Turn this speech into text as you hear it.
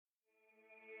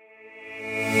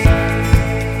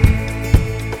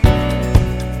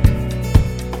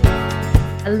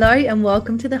Hello and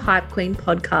welcome to the Hype Queen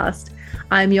podcast.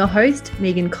 I am your host,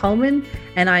 Megan Coleman,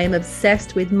 and I am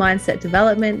obsessed with mindset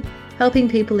development, helping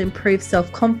people improve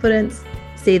self-confidence,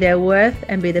 see their worth,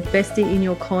 and be the bestie in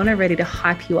your corner ready to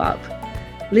hype you up.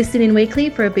 Listen in weekly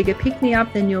for a bigger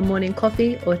pick-me-up than your morning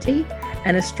coffee or tea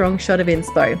and a strong shot of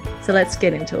inspo. So let's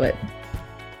get into it.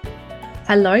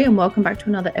 Hello and welcome back to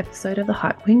another episode of the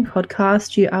Hype Queen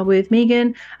podcast. You are with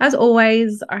Megan. As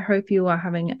always, I hope you are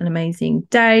having an amazing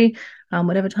day,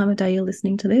 whatever time of day you're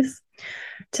listening to this.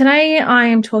 Today, I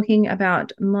am talking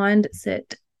about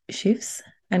mindset shifts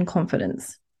and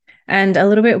confidence, and a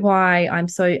little bit why I'm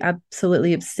so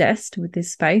absolutely obsessed with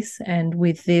this space and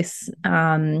with this,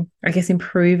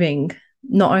 improving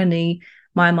not only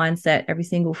my mindset every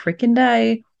single freaking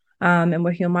day and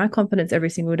working on my confidence every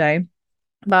single day,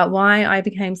 but why I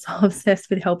became so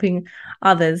obsessed with helping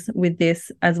others with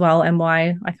this as well, and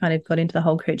why I kind of got into the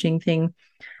whole coaching thing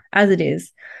as it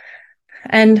is.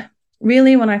 And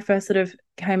really, when I first sort of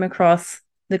came across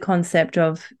the concept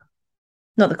of,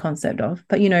 not the concept of,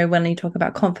 but, when you talk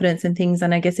about confidence and things,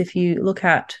 and I guess if you look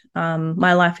at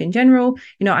my life in general,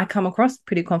 I come across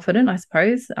pretty confident, I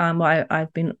suppose. I've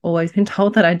always been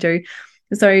told that I do.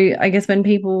 So I guess when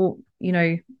people,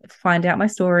 find out my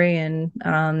story and,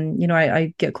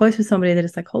 I get close with somebody that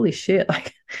is like, holy shit,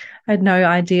 like I had no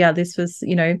idea this was,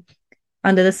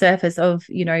 under the surface of,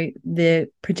 the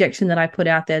projection that I put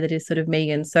out there that is sort of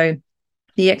Megan. So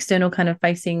the external kind of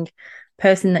facing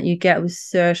person that you get was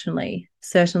certainly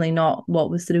not what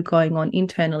was sort of going on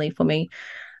internally for me.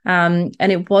 And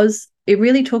it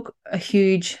really took a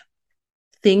huge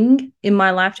thing in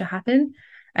my life to happen.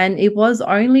 And it was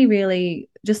only really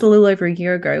just a little over a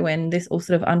year ago when this all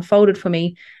sort of unfolded for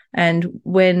me. And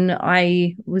when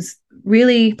I was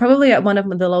really probably at one of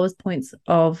the lowest points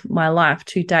of my life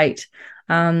to date.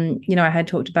 I had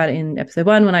talked about it in episode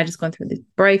 1 when I just gone through this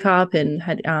breakup and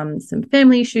had some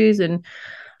family issues and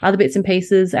other bits and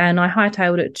pieces. And I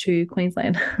hightailed it to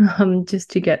Queensland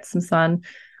just to get some sun.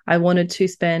 I wanted to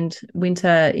spend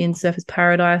winter in Surfers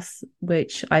Paradise,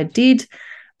 which I did,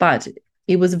 but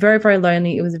it was very, very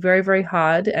lonely. It was very, very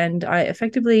hard. And I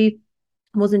effectively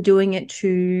wasn't doing it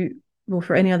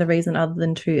for any other reason other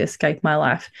than to escape my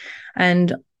life.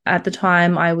 And at the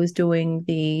time, I was doing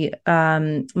the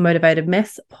Motivated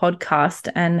Mess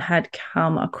podcast and had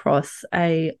come across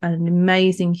an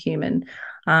amazing human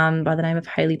by the name of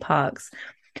Hayley Parks.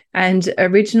 And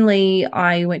originally,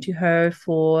 I went to her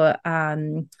for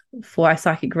a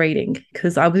psychic reading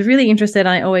because I was really interested.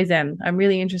 I always am. I'm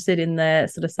really interested in the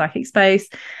sort of psychic space.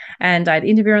 And I'd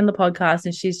interview her on the podcast,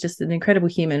 and she's just an incredible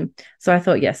human. So I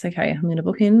thought, yes, okay, I'm going to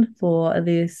book in for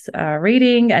this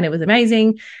reading. And it was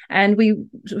amazing. And we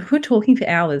were talking for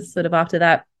hours sort of after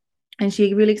that. And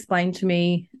she really explained to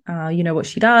me, what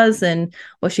she does and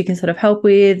what she can sort of help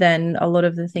with, and a lot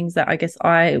of the things that I guess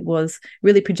I was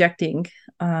really projecting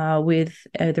with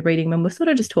the reading when we're sort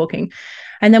of just talking.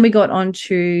 And then we got on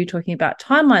to talking about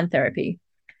timeline therapy.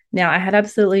 Now, I had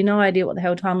absolutely no idea what the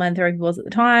hell timeline therapy was at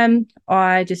the time.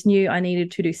 I just knew I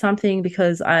needed to do something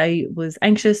because I was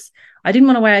anxious. I didn't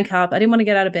want to wake up. I didn't want to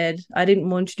get out of bed. I didn't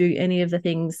want to do any of the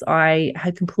things. I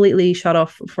had completely shut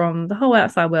off from the whole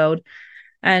outside world,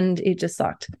 and it just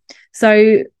sucked.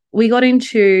 So we got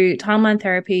into timeline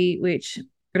therapy, which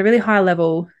at a really high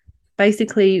level,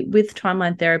 basically with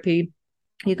timeline therapy,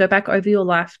 you go back over your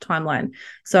life timeline.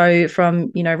 So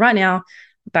from, right now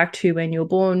back to when you're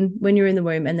born, when you're in the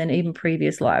womb, and then even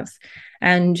previous lives.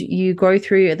 And you go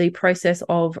through the process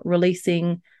of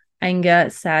releasing anger,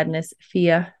 sadness,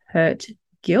 fear, hurt,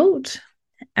 guilt.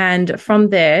 And from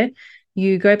there,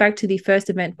 you go back to the first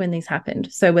event when these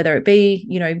happened. So whether it be,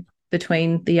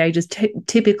 between the ages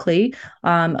typically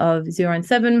of 0 and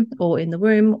 7, or in the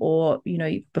womb, or,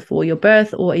 before your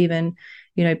birth, or even,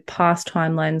 past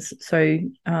timelines. So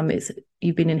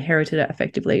you've been inherited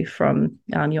effectively from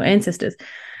your ancestors.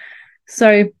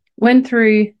 So went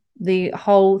through the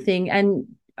whole thing. And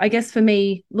I guess for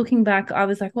me, looking back, I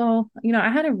was like, well, I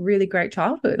had a really great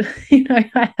childhood.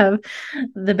 I have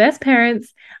the best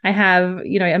parents. I have,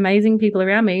 amazing people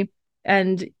around me.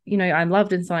 And, I'm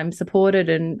loved, and so I'm supported,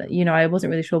 and, I wasn't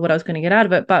really sure what I was going to get out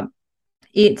of it, but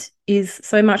it is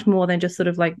so much more than just sort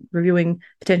of like reviewing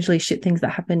potentially shit things that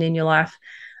happened in your life.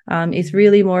 It's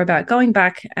really more about going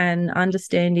back and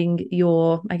understanding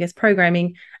your, I guess,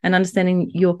 programming, and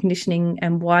understanding your conditioning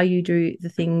and why you do the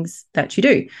things that you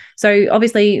do. So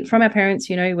obviously from our parents,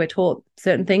 we're taught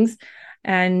certain things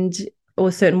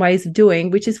or certain ways of doing,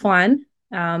 which is fine.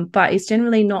 but it's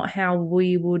generally not how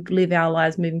we would live our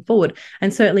lives moving forward.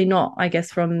 And certainly not, I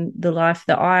guess, from the life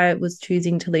that I was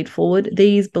choosing to lead forward.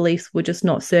 These beliefs were just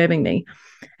not serving me.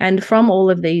 And from all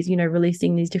of these,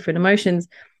 releasing these different emotions,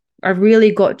 I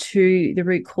really got to the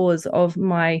root cause of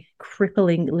my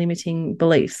crippling, limiting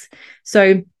beliefs.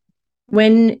 So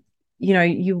when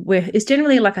it's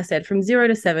generally, like I said, from 0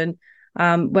 to 7,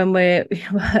 when we're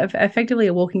effectively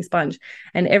a walking sponge,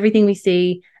 and everything we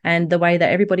see and the way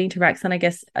that everybody interacts, and I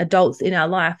guess adults in our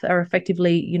life are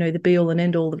effectively, the be all and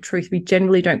end all of truth. We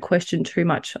generally don't question too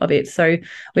much of it. So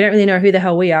we don't really know who the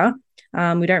hell we are.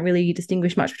 We don't really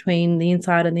distinguish much between the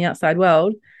inside and the outside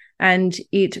world. And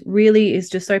it really is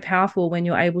just so powerful when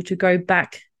you're able to go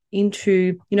back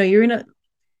into, you're in a,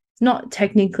 not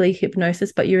technically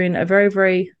hypnosis, but you're in a very,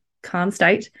 very calm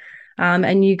state.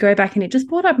 And you go back and it just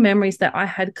brought up memories that I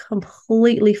had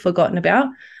completely forgotten about.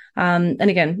 And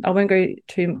again, I won't go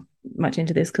too much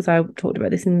into this because I talked about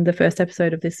this in the first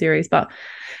episode of this series. But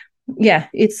yeah,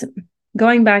 it's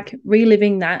going back,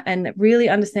 reliving that, and really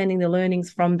understanding the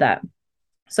learnings from that.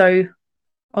 So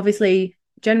obviously,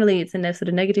 generally it's a sort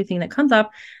of negative thing that comes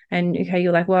up, and okay,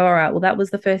 you're like, well, all right, well, that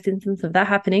was the first instance of that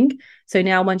happening. So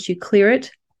now once you clear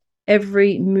it,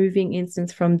 every moving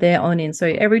instance from there on in. So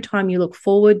every time you look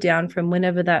forward down from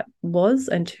whenever that was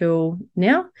until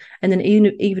now, and then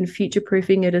even future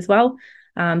proofing it as well,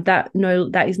 that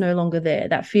is no longer there,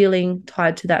 that feeling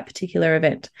tied to that particular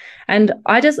event. And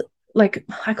I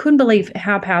couldn't believe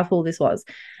how powerful this was.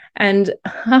 And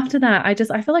after that,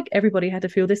 I feel like everybody had to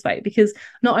feel this way, because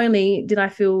not only did I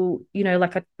feel,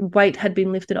 like a weight had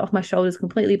been lifted off my shoulders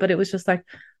completely, but it was just like,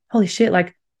 holy shit,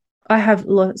 like I have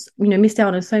lost, missed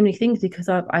out on so many things because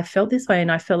I felt this way,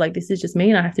 and I felt like this is just me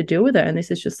and I have to deal with it. And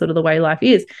this is just sort of the way life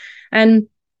is. And,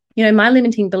 my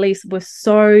limiting beliefs were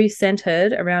so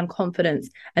centered around confidence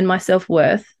and my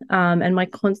self-worth, and my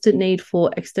constant need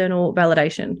for external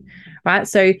validation, right?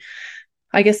 So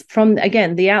I guess from,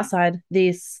 again, the outside,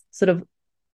 this sort of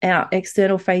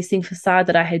external facing facade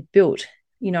that I had built,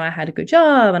 I had a good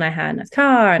job and I had a nice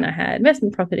car and I had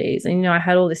investment properties and, I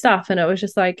had all this stuff. And it was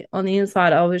just like on the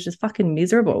inside, I was just fucking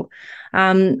miserable.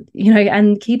 And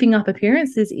keeping up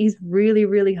appearances is really,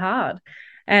 really hard.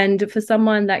 And for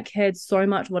someone that cared so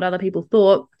much what other people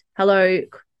thought, hello,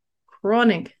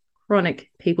 chronic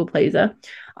people pleaser,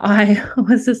 I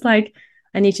was just like,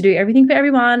 I need to do everything for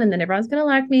everyone, and then everyone's going to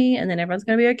like me, and then everyone's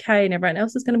going to be okay, and everyone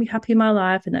else is going to be happy in my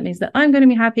life, and that means that I'm going to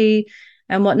be happy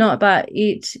and whatnot. But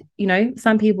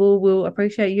some people will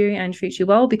appreciate you and treat you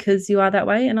well because you are that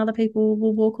way, and other people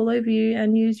will walk all over you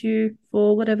and use you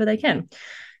for whatever they can.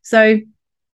 So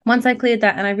once I cleared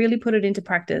that and I really put it into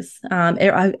practice,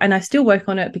 and I still work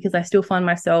on it because I still find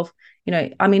myself,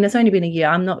 it's only been a year.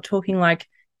 I'm not talking like,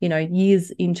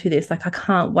 years into this. Like, I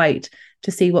can't wait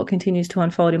to see what continues to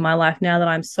unfold in my life now that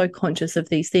I'm so conscious of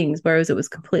these things, whereas it was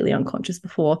completely unconscious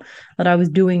before that I was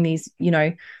doing these,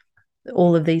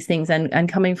 all of these things, and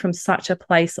coming from such a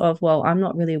place of, well, I'm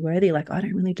not really worthy. Like, I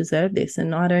don't really deserve this.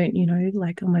 And I don't,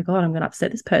 like, oh my God, I'm going to upset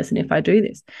this person if I do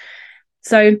this.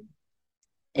 So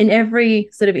in every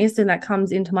sort of instant that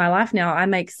comes into my life now, I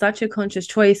make such a conscious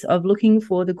choice of looking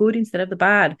for the good instead of the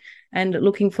bad, and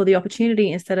looking for the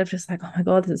opportunity instead of just like, oh my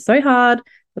God, this is so hard.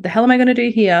 What the hell am I going to do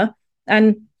here?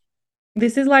 And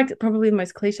this is like probably the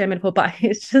most cliche metaphor, but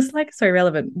it's just like so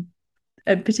relevant,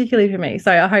 particularly for me.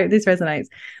 So I hope this resonates.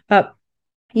 But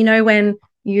when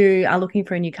you are looking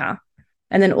for a new car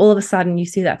and then all of a sudden you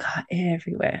see that car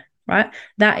everywhere, right?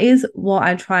 That is what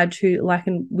I tried to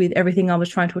liken with everything I was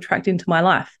trying to attract into my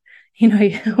life.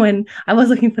 When I was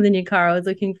looking for the new car, I was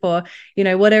looking for,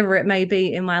 whatever it may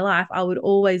be in my life, I would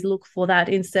always look for that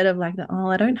instead of like, oh,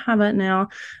 I don't have it now.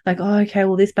 Like, oh, okay,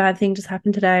 well, this bad thing just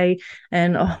happened today.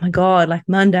 And oh my God, like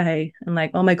Monday. And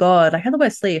like, oh my God, I had the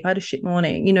worst sleep. I had a shit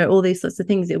morning, all these sorts of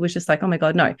things. It was just like, oh my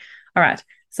God, no. All right.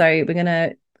 So we're going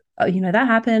to, that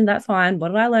happened. That's fine. What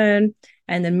did I learn?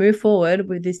 And then move forward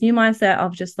with this new mindset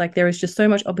of just like, there is just so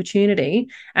much opportunity,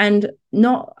 and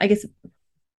not, I guess,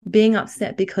 being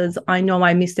upset because I know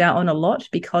I missed out on a lot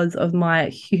because of my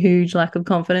huge lack of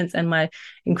confidence and my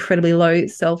incredibly low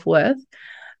self-worth,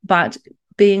 but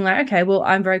being like, okay, well,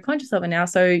 I'm very conscious of it now.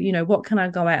 So, what can I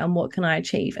go out and what can I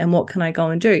achieve and what can I go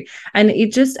and do? And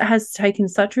it just has taken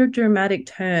such a dramatic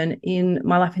turn in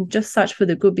my life, and just such for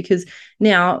the good, because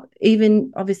now,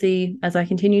 even obviously, as I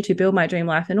continue to build my dream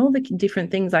life and all the different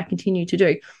things I continue to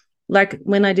do, like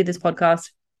when I did this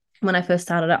podcast, when I first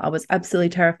started it, I was absolutely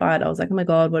terrified. I was like, oh my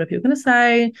God, what are people going to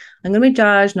say? I'm going to be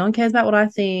judged. No one cares about what I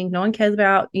think. No one cares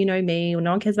about, me, or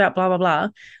no one cares about blah, blah, blah.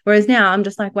 Whereas now I'm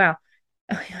just like, wow,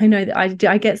 I know that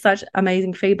I get such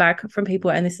amazing feedback from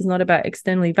people, and this is not about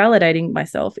externally validating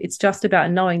myself. It's just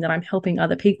about knowing that I'm helping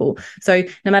other people. So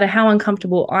no matter how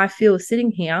uncomfortable I feel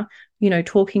sitting here,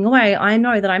 talking away, I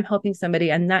know that I'm helping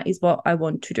somebody, and that is what I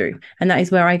want to do. And that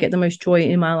is where I get the most joy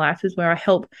in my life, is where I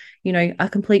help, a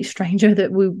complete stranger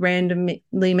that will randomly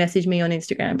message me on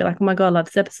Instagram and be like, oh my God, I love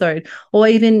this episode. Or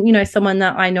even, someone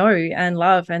that I know and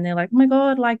love, and they're like, oh my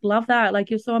God, like, love that.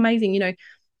 Like, you're so amazing,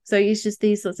 So it's just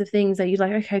these sorts of things that you're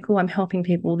like, okay, cool, I'm helping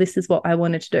people. This is what I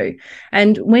wanted to do.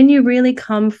 And when you really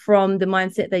come from the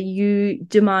mindset that you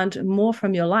demand more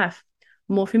from your life,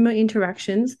 more from your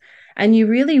interactions, and you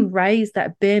really raise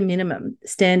that bare minimum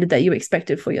standard that you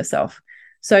expected for yourself.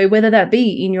 So whether that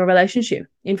be in your relationship,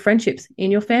 in friendships, in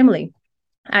your family,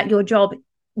 at your job,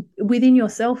 within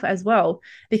yourself as well,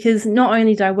 because not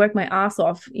only did I work my ass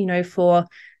off, for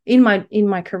in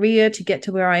my career to get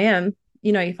to where I am,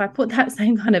 if I put that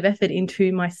same kind of effort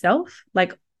into myself,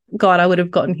 like, God, I would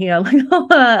have gotten here like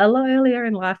a lot earlier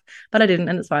in life, but I didn't,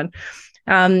 and it's fine.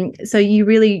 So you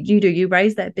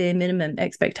raise that bare minimum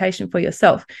expectation for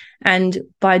yourself. And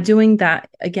by doing that,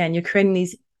 again, you're creating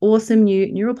these awesome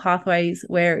new neural pathways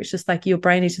where it's just like your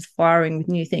brain is just firing with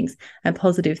new things and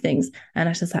positive things. And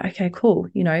it's just like, okay, cool.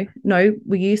 No,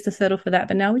 we used to settle for that,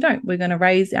 but now we don't. We're going to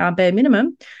raise our bare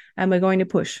minimum, and we're going to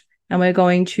push, and we're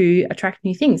going to attract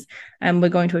new things, and we're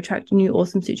going to attract new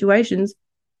awesome situations,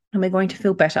 and we're going to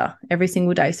feel better every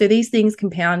single day. So these things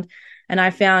compound. And I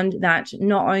found that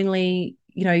not only,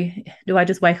 do I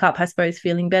just wake up, I suppose,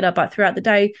 feeling better, but throughout the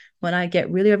day, when I get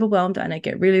really overwhelmed and I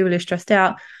get really, really stressed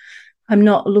out, I'm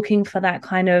not looking for that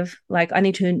kind of like, I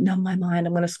need to numb my mind.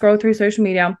 I'm going to scroll through social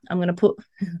media. I'm going to put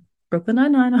Brooklyn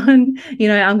Nine-Nine on,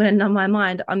 I'm going to numb my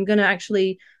mind. I'm going to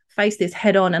actually face this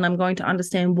head on, and I'm going to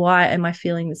understand why am I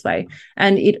feeling this way.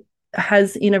 And it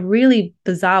has, in a really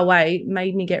bizarre way,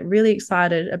 made me get really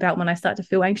excited about when I start to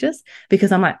feel anxious,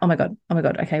 because I'm like, oh my God,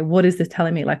 okay, what is this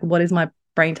telling me? Like, what is my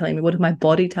brain telling me? What is my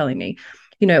body telling me?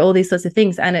 All these sorts of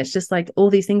things. And it's just like all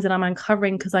these things that I'm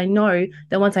uncovering, because I know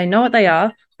that once I know what they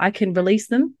are, I can release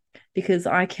them, because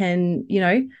I can,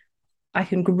 I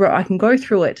can go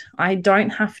through it. I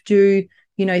don't have to,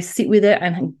 sit with it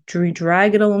and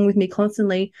drag it along with me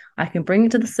constantly. I can bring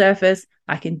it to the surface.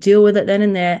 I can deal with it then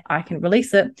and there. I can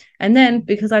release it. And then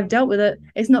because I've dealt with it,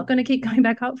 it's not going to keep going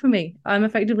back up for me. I'm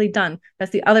effectively done.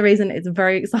 That's the other reason it's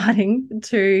very exciting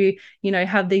to,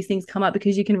 have these things come up,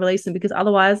 because you can release them, because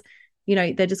otherwise,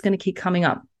 they're just going to keep coming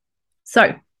up.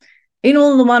 So in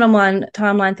all the one-on-one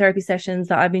timeline therapy sessions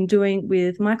that I've been doing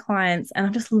with my clients, and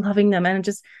I'm just loving them, and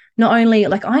just not only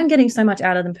like I'm getting so much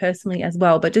out of them personally as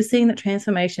well, but just seeing the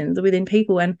transformations within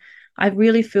people. And I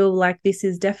really feel like this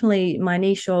is definitely my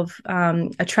niche of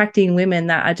attracting women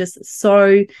that are just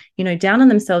so, down on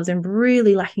themselves and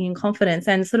really lacking in confidence.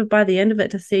 And sort of by the end of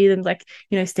it, to see them like,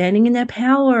 standing in their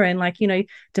power and like,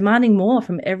 demanding more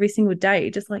from every single day,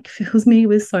 it just like fills me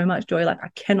with so much joy. Like I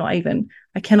cannot even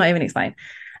explain.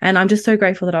 And I'm just so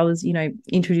grateful that I was,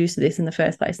 introduced to this in the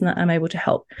first place, and that I'm able to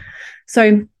help.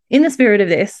 So in the spirit of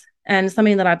this, and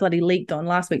something that I bloody leaked on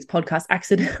last week's podcast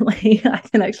accidentally, I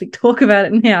can actually talk about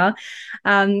it now.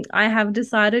 I have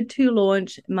decided to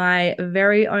launch my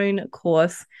very own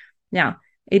course. Now,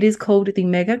 it is called the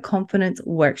Mega Confidence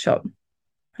Workshop.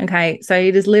 Okay, so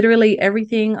it is literally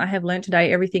everything I have learned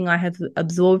today, everything I have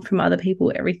absorbed from other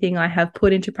people, everything I have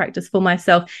put into practice for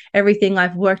myself, everything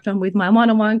I've worked on with my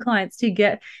one-on-one clients to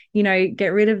get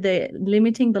rid of the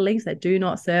limiting beliefs that do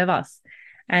not serve us.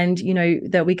 And,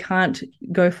 that we can't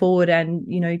go forward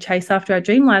and, chase after our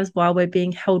dream lives while we're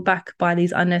being held back by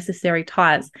these unnecessary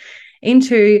ties,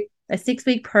 into a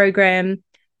 6-week program,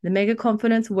 the Mega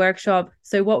Confidence Workshop.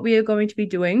 So what we are going to be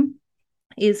doing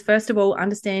is, first of all,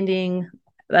 understanding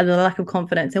the lack of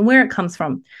confidence and where it comes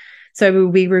from. So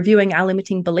we'll be reviewing our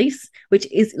limiting beliefs,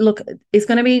 which is, it's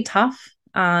going to be tough.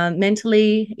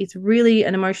 Mentally, it's really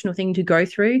an emotional thing to go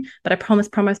through, but I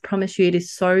promise you it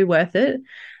is so worth it.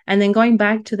 And then going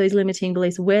back to those limiting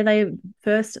beliefs, where they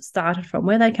first started from,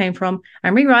 where they came from,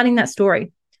 and rewriting that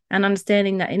story, and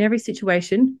understanding that in every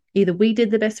situation, either we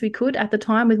did the best we could at the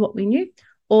time with what we knew,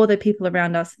 or the people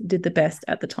around us did the best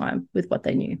at the time with what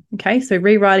they knew. Okay, so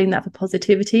rewriting that for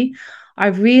positivity. I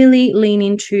really lean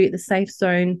into the safe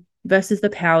zone versus the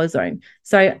power zone.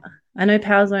 So I know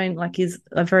power zone is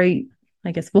a very,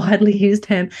 widely used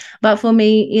term, but for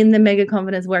me, in the Mega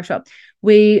Confidence Workshop,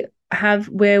 we have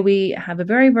a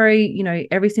very, very,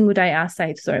 every single day, our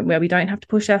safe zone, where we don't have to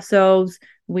push ourselves.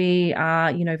 We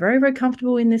are, very, very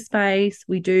comfortable in this space.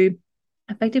 We do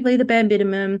effectively the bare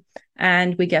minimum,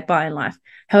 and we get by in life.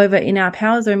 However, in our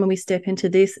power zone, when we step into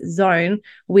this zone,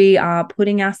 we are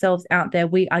putting ourselves out there.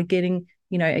 We are getting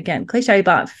again, cliche,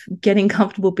 but getting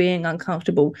comfortable being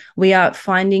uncomfortable. We are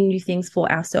finding new things for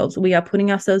ourselves. We are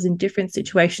putting ourselves in different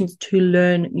situations to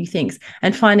learn new things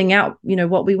and finding out,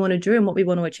 what we want to do and what we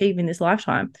want to achieve in this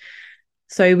lifetime.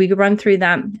 So we run through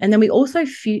that. And then we also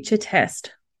future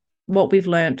test what we've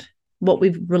learned, what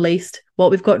we've released,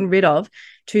 what we've gotten rid of,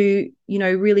 to,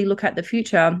 really look at the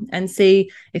future and see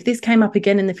if this came up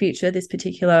again in the future, this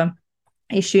particular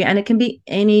issue. And it can be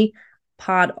any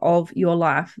part of your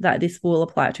life that this will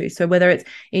apply to. So whether it's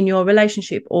in your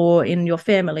relationship or in your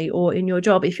family or in your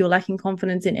job, if you're lacking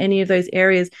confidence in any of those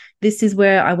areas, this is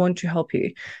where I want to help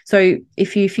you. So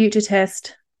if you future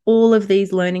test all of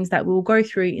these learnings that we'll go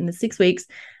through in the 6 weeks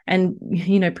and,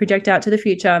 project out to the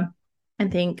future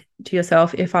and think to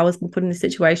yourself, if I was put in this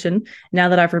situation, now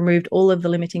that I've removed all of the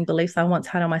limiting beliefs I once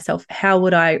had on myself, how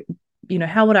would I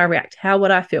react? How would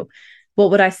I feel?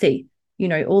 What would I see?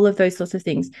 All of those sorts of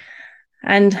things.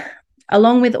 And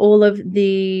along with all of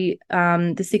the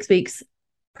 6 weeks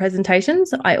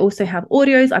presentations, I also have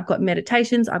audios, I've got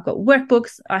meditations, I've got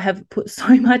workbooks. I have put so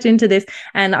much into this,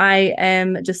 and I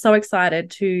am just so excited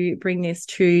to bring this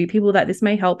to people that this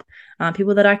may help,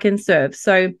 people that I can serve.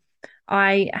 So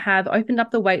I have opened up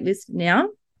the waitlist now.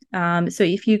 So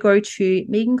if you go to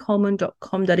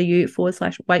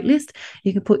megancoleman.com.au/waitlist,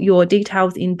 you can put your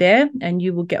details in there and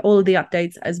you will get all of the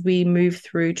updates as we move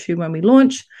through to when we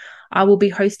launch. I will be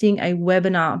hosting a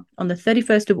webinar on the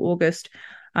 31st of August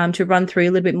to run through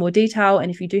a little bit more detail. And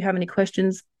if you do have any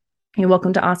questions, you're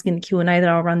welcome to ask in the Q&A that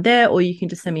I'll run there, or you can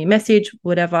just send me a message,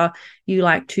 whatever you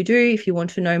like to do if you want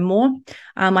to know more.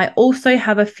 I also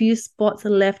have a few spots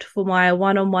left for my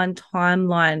one-on-one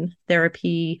timeline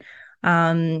therapy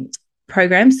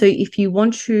program. So if you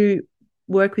want to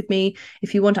work with me,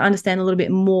 if you want to understand a little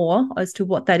bit more as to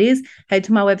what that is, head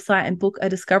to my website and book a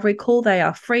discovery call. They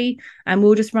are free, and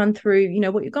we'll just run through,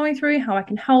 what you're going through, how I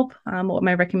can help, what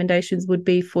my recommendations would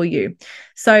be for you.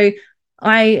 So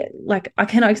I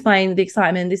cannot explain the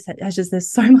excitement.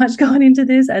 There's so much going into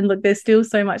this, and look, there's still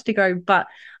so much to go, but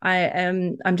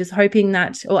I'm just hoping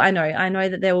that, or I know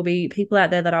that there will be people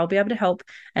out there that I'll be able to help,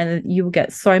 and you will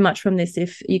get so much from this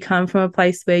if you come from a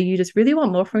place where you just really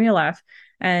want more from your life.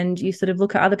 And you sort of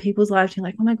look at other people's lives, you're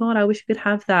like, oh my God, I wish I could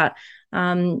have that.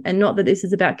 And not that this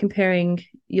is about comparing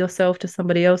yourself to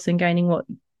somebody else and gaining what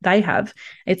they have.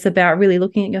 It's about really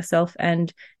looking at yourself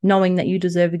and knowing that you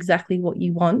deserve exactly what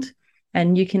you want,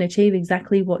 and you can achieve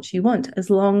exactly what you want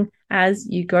as long as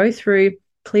you go through,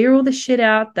 clear all the shit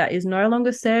out that is no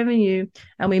longer serving you,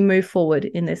 and we move forward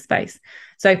in this space.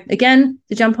 So again,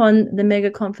 to jump on the Mega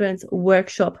Confidence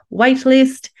Workshop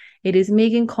waitlist, it is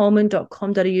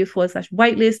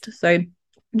megancoleman.com.au/waitlist. So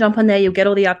jump on there, you'll get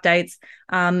all the updates.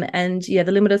 And yeah,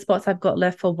 the limited spots I've got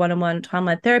left for one-on-one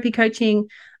timeline therapy coaching,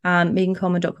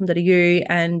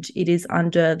 megancoleman.com.au, and it is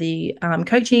under the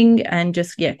coaching, and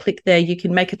just, click there. You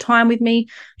can make a time with me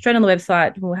straight on the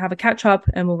website. We'll have a catch up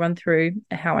and we'll run through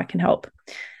how I can help.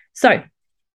 So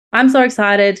I'm so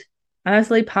excited. I'm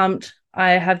absolutely pumped.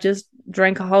 I have just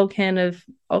drank a whole can of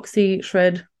Oxy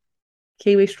Shred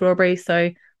Kiwi Strawberry,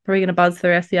 so probably going to buzz for the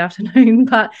rest of the afternoon,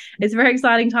 but it's a very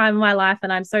exciting time in my life,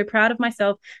 and I'm so proud of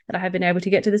myself that I have been able to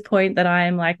get to this point that I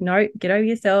am like, no, get over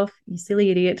yourself, you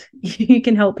silly idiot. You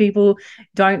can help people.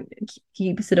 Don't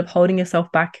keep sort of holding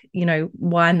yourself back.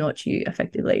 Why not you,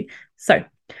 effectively? So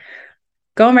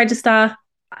go and register.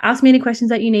 Ask me any questions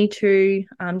that you need to.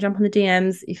 Jump on the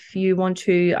DMs if you want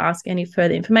to ask any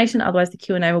further information. Otherwise, the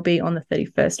Q&A will be on the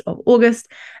 31st of August,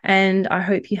 and I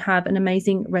hope you have an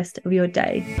amazing rest of your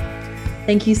day.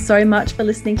 Thank you so much for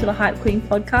listening to the Hype Queen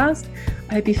podcast.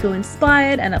 I hope you feel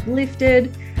inspired and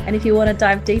uplifted. And if you want to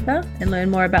dive deeper and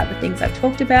learn more about the things I've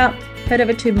talked about, head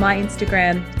over to my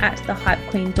Instagram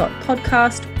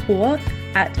 @thehypequeen.podcast or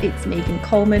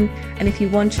 @itsmegancoleman. And if you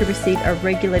want to receive a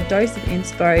regular dose of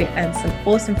inspo and some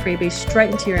awesome freebies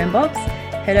straight into your inbox,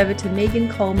 head over to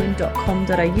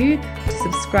megancoleman.com.au to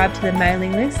subscribe to the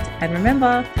mailing list. And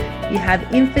remember, you have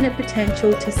infinite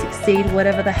potential to succeed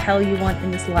whatever the hell you want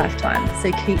in this lifetime.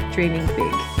 So keep dreaming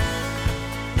big.